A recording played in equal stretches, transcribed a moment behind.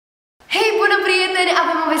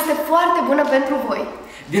avem o veste foarte bună pentru voi.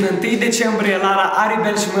 Din 1 decembrie, Lara,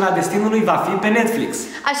 Aribel și Mâna Destinului va fi pe Netflix.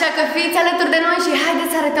 Așa că fiți alături de noi și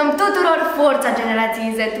haideți să arătăm tuturor forța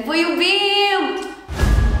generației Z. Vă iubim!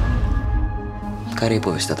 Care e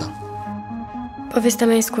povestea ta? Povestea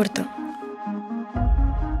mea e scurtă.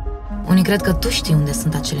 Unii cred că tu știi unde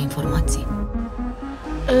sunt acele informații.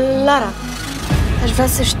 Lara, aș vrea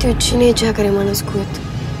să știu cine e cea care m-a născut.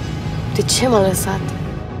 De ce m-a lăsat?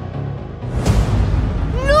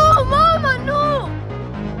 Nu, mama, nu!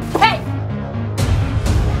 Hei!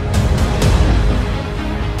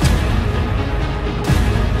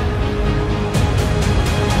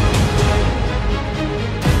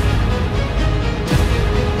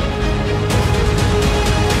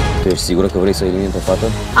 Tu ești sigură că vrei să o elimini pe fată?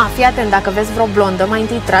 Fii atent, dacă vezi vreo blondă, mai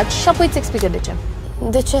întâi tragi și apoi îți explică de ce.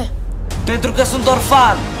 De ce? Pentru că sunt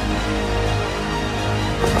orfan!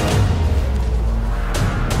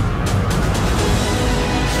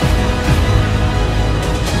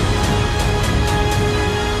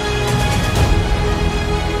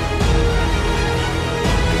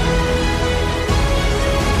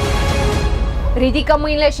 Ridică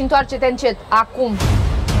mâinile și întoarce-te încet, acum!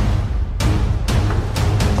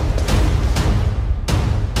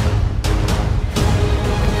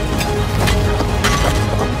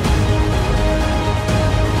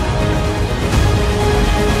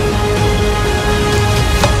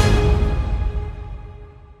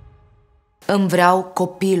 Îmi vreau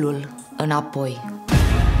copilul înapoi.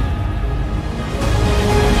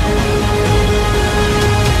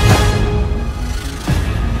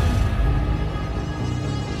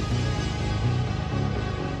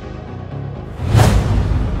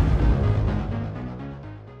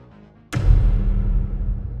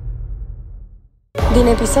 Din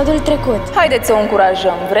episodul trecut. Haideți să o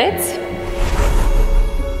încurajăm, vreți?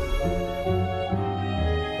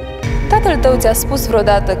 Tatăl tău ți-a spus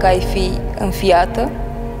vreodată că ai fi înfiată?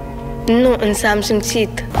 Nu, însă am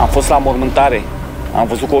simțit. Am fost la mormântare, am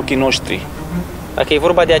văzut cu ochii noștri. Dacă e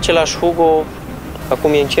vorba de același Hugo,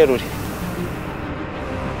 acum e în ceruri.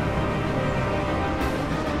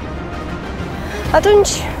 Atunci,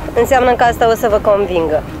 înseamnă că asta o să vă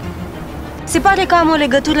convingă. Se pare că am o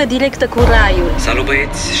legătură directă cu raiul. Salut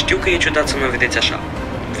băieți, știu că e ciudat să mă vedeți așa.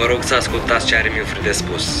 Vă rog să ascultați ce are Milfred de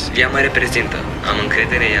spus. Ea mă reprezintă, am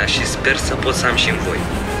încredere în ea și sper să pot să am și în voi.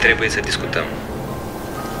 Trebuie să discutăm.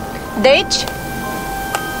 Deci?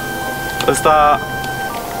 Ăsta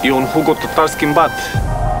e un Hugo total schimbat.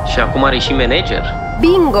 Și acum are și manager?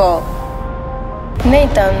 Bingo!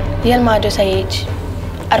 Nathan, el m-a adus aici.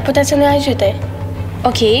 Ar putea să ne ajute.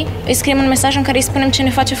 Ok, îi scriem un mesaj în care îi spunem ce ne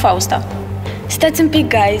face Fausta. Stați un pic,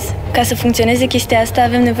 guys. Ca să funcționeze chestia asta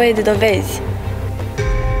avem nevoie de dovezi.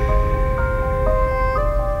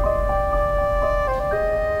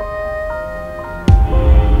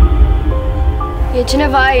 E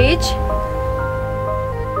cineva aici?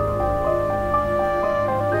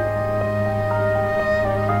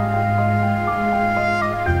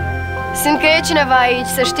 Simt că e cineva aici,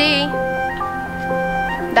 să știi.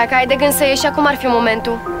 Dacă ai de gând să ieși, acum ar fi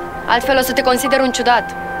momentul. Altfel o să te consider un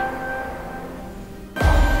ciudat.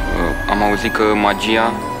 Am auzit că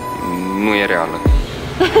magia nu e reală.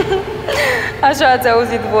 Așa ați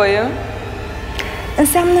auzit voi, a?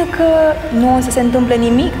 Înseamnă că nu o să se întâmple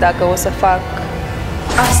nimic dacă o să fac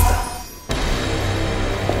asta.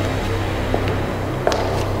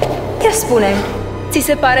 Ia spune, ți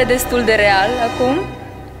se pare destul de real acum?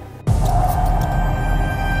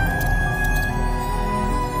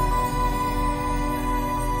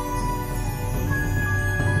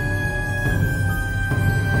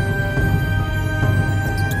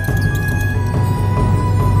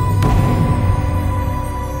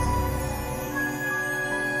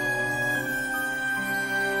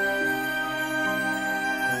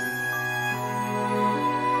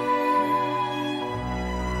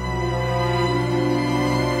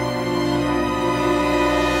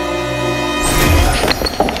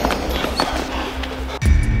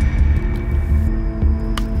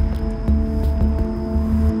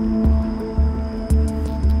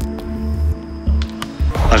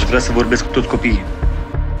 Aș vrea să vorbesc cu toți copiii,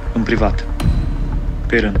 în privat,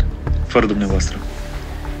 pe rând, fără dumneavoastră.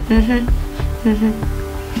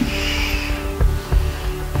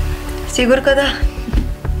 Sigur că da.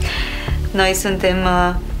 Noi suntem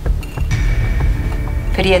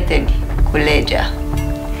prieteni cu legea.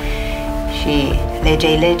 Și legea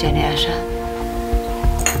e lege, nu-i așa?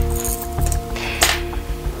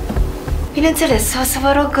 Bineînțeles, o să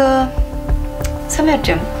vă rog să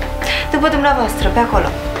mergem după dumneavoastră, pe acolo.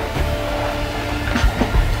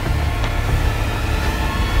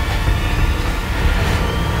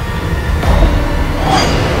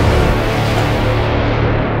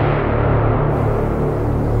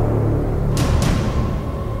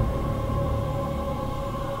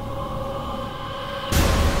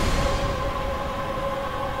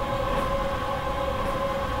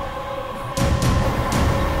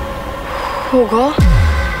 Hugo?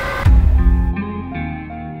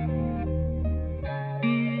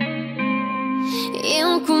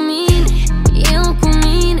 Eu cu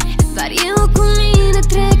mine, doar eu cu mine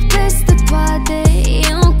trec peste toate.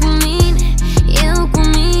 Eu cu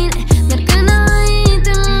mine, merg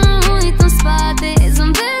înainte, nu uit în spate.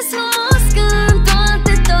 Zâmbesc frumos când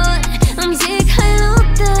toate dor, îmi zic hai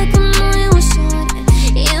luptă că nu e ușor.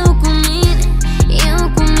 Eu cu mine,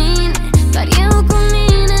 doar eu cu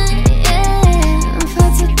mine, în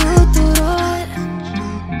fața tuturor.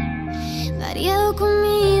 Doar eu cu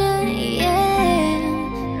mine,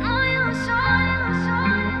 nu e ușor.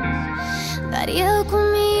 Dar eu cu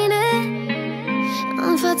mine,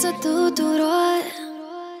 în fața tuturor.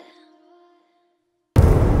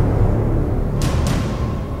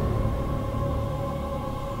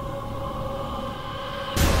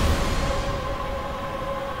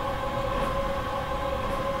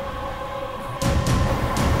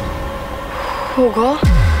 Hugo?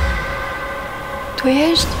 Tu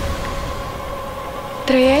ești?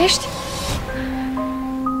 Trăiești?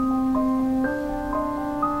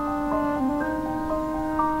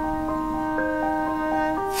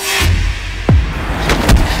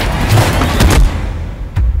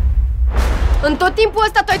 În tot timpul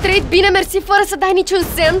ăsta tu ai trăit bine, mersi, fără să dai niciun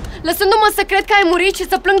semn, lăsându-mă să cred că ai murit și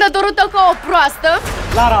să plâng de dorul tău ca o proastă?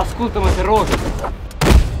 Lara, ascultă-mă, te rog!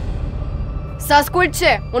 Să ascult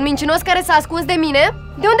ce? Un mincinos care s-a ascuns de mine?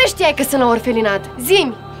 De unde știai că sunt la orfelinat?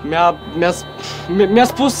 Zi-mi! Mi-a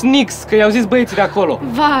spus Nix, că i-au zis băieții de acolo.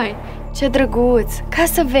 Vai, ce drăguț! Ca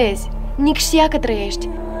să vezi, Nix știa că trăiești.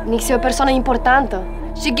 Nix e o persoană importantă.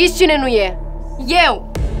 Și ghiși cine nu e?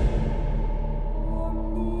 Eu!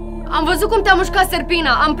 Am văzut cum te-a mușcat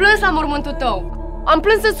serpina, am plâns la mormântul tău. Am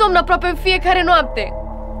plâns în somn aproape în fiecare noapte.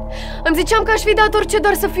 Îmi ziceam că aș fi dat orice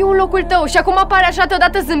doar să fiu în locul tău. Și acum apare așa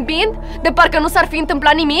deodată zâmbind, de parcă nu s-ar fi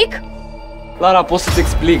întâmplat nimic? Lara, pot să-ți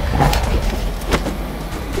explic.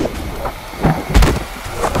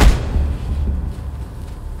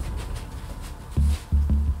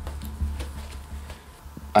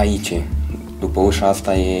 Aici, după ușa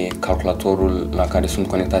asta, e calculatorul la care sunt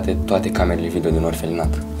conectate toate camerele video din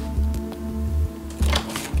orfelinat.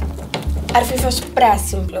 Ar fi fost prea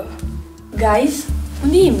simplu. Guys,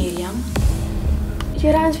 unde e Miriam?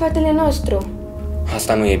 Era în spatele nostru.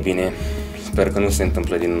 Asta nu e bine. Sper că nu se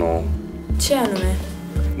întâmplă din nou. Ce anume?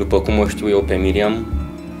 După cum o știu eu pe Miriam,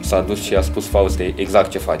 s-a dus și a spus Faustei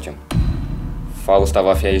exact ce facem. Fausta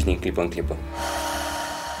va fi aici din clipă în clipă.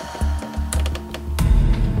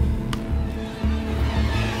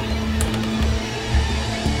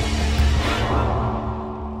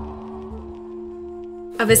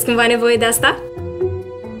 Aveți cumva nevoie de asta?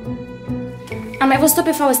 Am mai văzut-o pe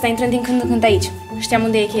Fausta intrând din când în când aici. Știam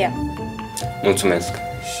unde e cheia. Mulțumesc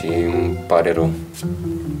și îmi pare rău.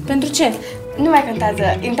 Pentru ce? Nu mai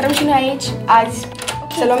contează. Intrăm și noi aici, azi,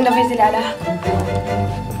 să luăm dovezile alea.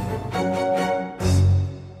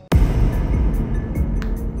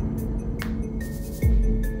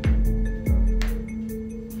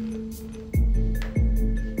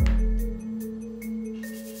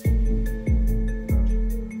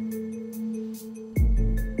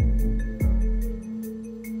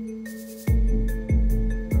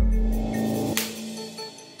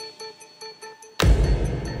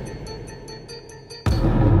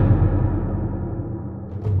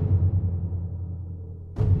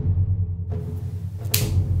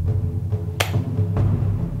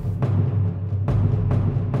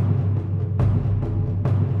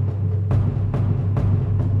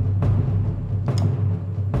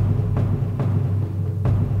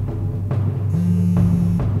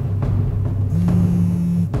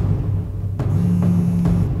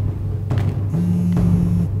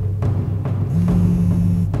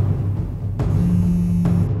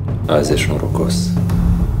 Azi ești norocos.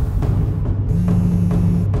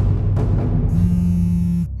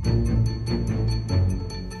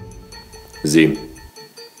 Zi.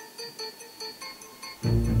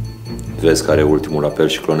 Vezi care e ultimul apel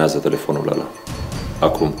și clonează telefonul ăla.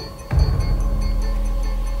 Acum.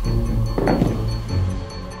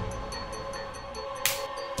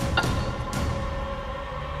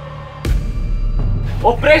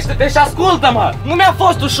 Oprește-te și ascultă-mă! Nu mi-a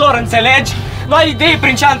fost ușor, înțelegi? Nu ai idei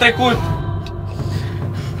prin ce am trecut.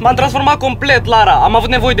 M-am transformat complet, Lara. Am avut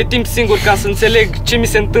nevoie de timp singur ca să înțeleg ce mi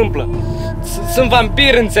se întâmplă. Sunt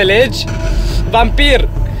vampir, înțelegi? Vampir!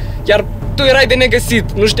 Iar tu erai de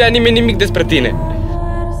negăsit. Nu știa nimeni nimic despre tine.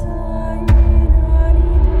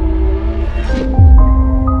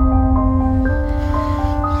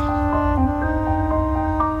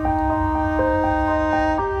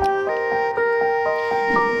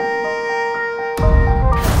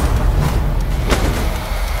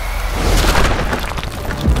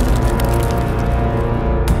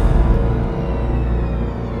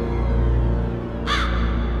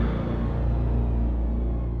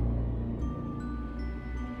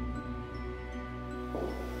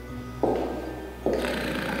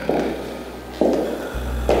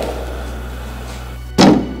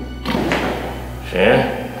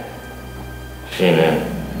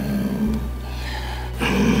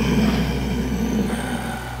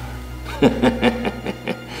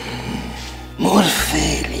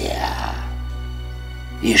 Morfelia,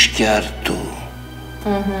 ești chiar tu.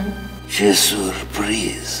 Ce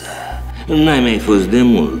surpriză! N-ai mai fost de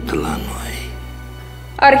mult la noi.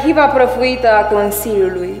 Arhiva prăfuită a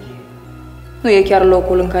Consiliului nu e chiar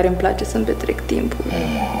locul în care îmi place să-mi petrec timpul.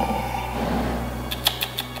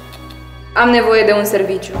 Am nevoie de un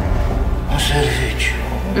serviciu. Un serviciu?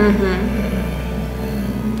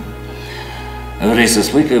 Vrei să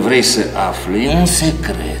spui că vrei să afli un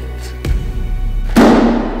secret?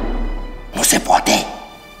 Nu se poate!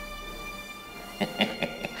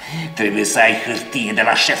 Trebuie să ai hârtie de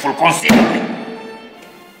la șeful Consiliului.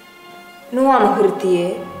 Nu am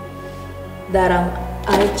hârtie, dar am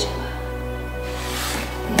altceva.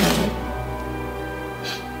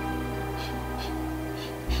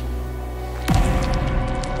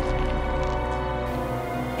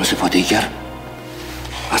 Nu se poate chiar?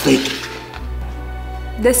 Asta e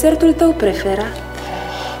desertul tău preferat.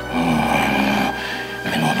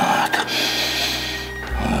 Minunat.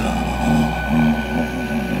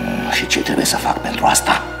 Și ce trebuie să fac pentru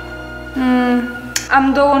asta?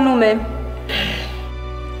 Am două nume.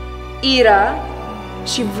 Ira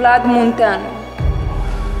și Vlad Munteanu.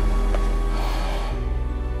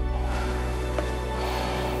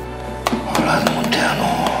 Vlad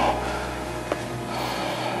Munteanu.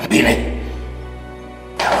 Bine.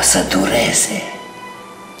 Dar o să dureze.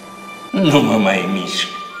 Nu mă mai mișc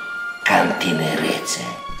ca în tinerețe.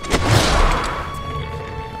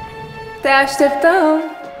 Te așteptăm.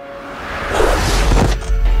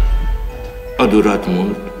 A durat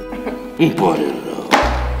mult. Îmi pare rău.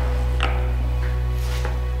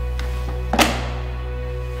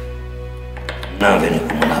 N-am venit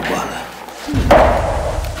cu mâna goală.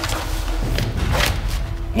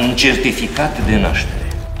 Un certificat de naștere.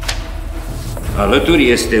 Alături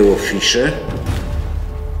este o fișă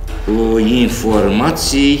cu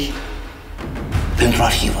informații pentru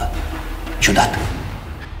arhivă. Ciudat.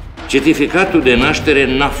 Certificatul de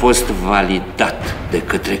naștere n-a fost validat de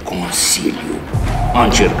către Consiliu. A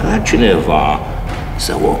încercat cineva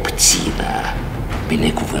să obțină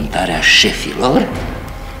binecuvântarea șefilor,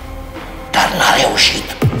 dar n-a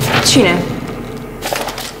reușit. Cine?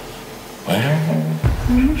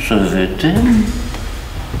 Să vedem.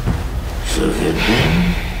 Să vedem.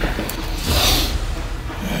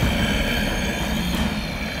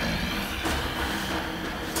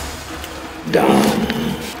 Da.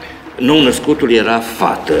 Nou-născutul era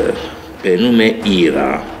fată, pe nume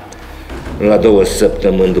Ira. La 2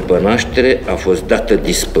 săptămâni după naștere a fost dată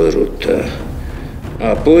dispărută.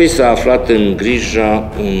 Apoi s-a aflat în grija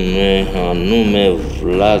unui anume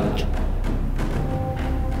Vlad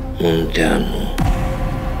Munteanu.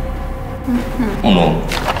 Un om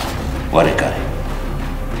oarecare.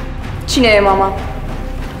 Cine e mama?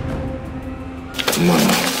 Mama.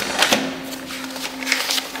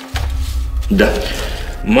 Da.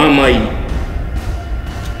 Mama-i...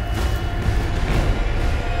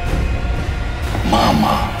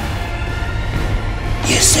 Mama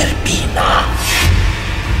e Serpina.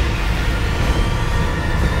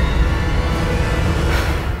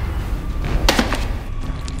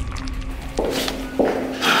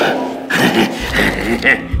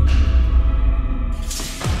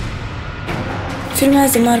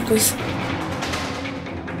 Filmează, Marcus.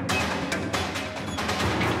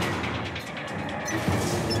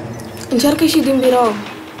 Încearcă și din birou.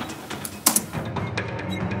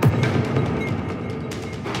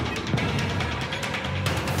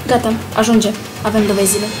 Gata, ajunge. Avem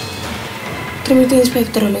dovezile. Trimite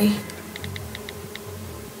inspectorului.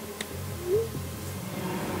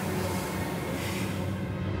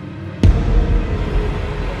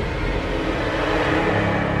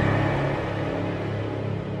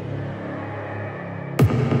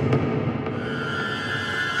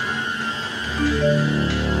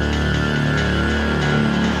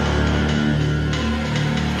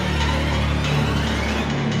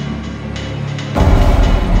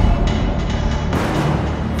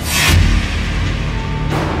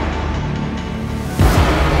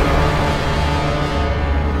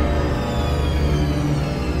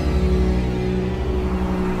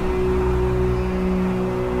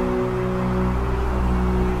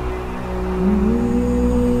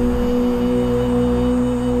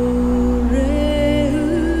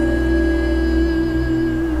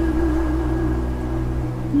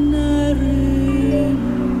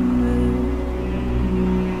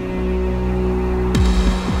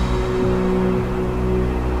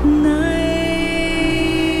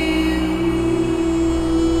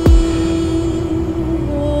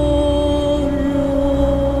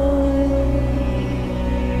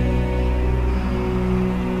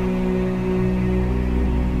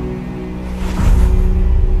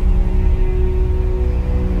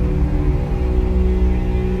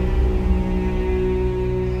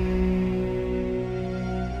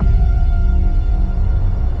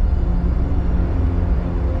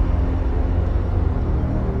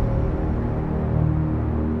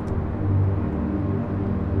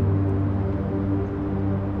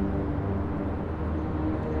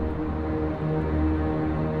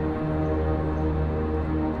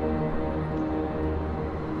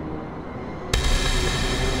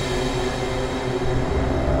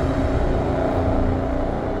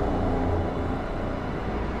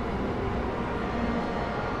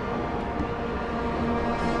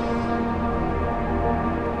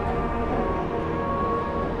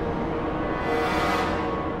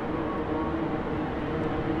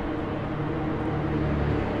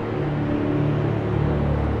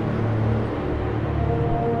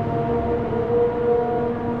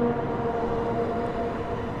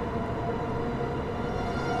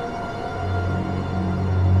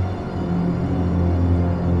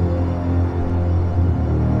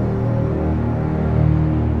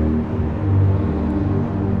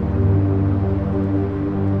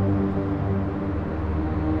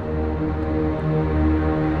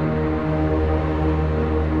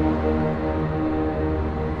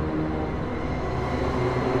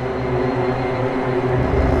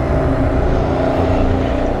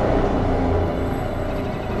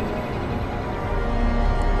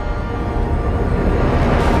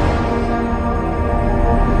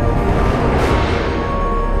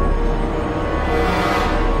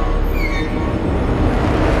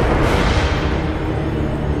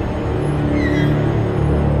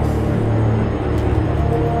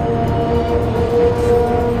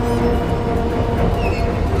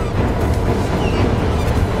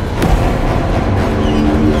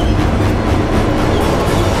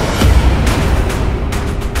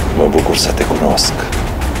 bucur să te cunosc,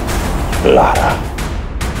 Lara.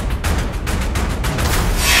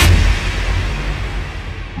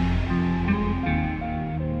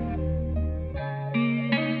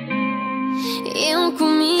 Eu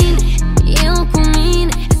cu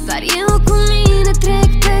mine, doar eu cu mine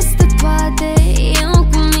trec peste toate. Eu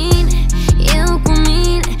cu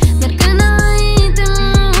mine, merg înainte,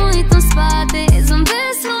 nu uit în spate.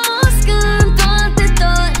 Zâmbesc frumos când toate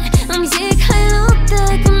dor. Îmi zic hai luptă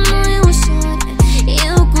că nu e ușor.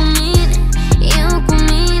 Eu cu mine,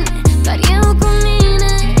 doar eu cu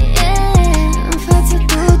mine, în fața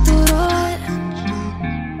tuturor.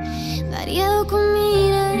 Doar eu cu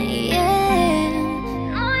mine,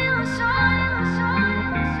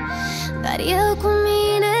 dar eu cu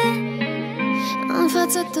mine, în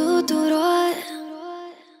fața tuturor.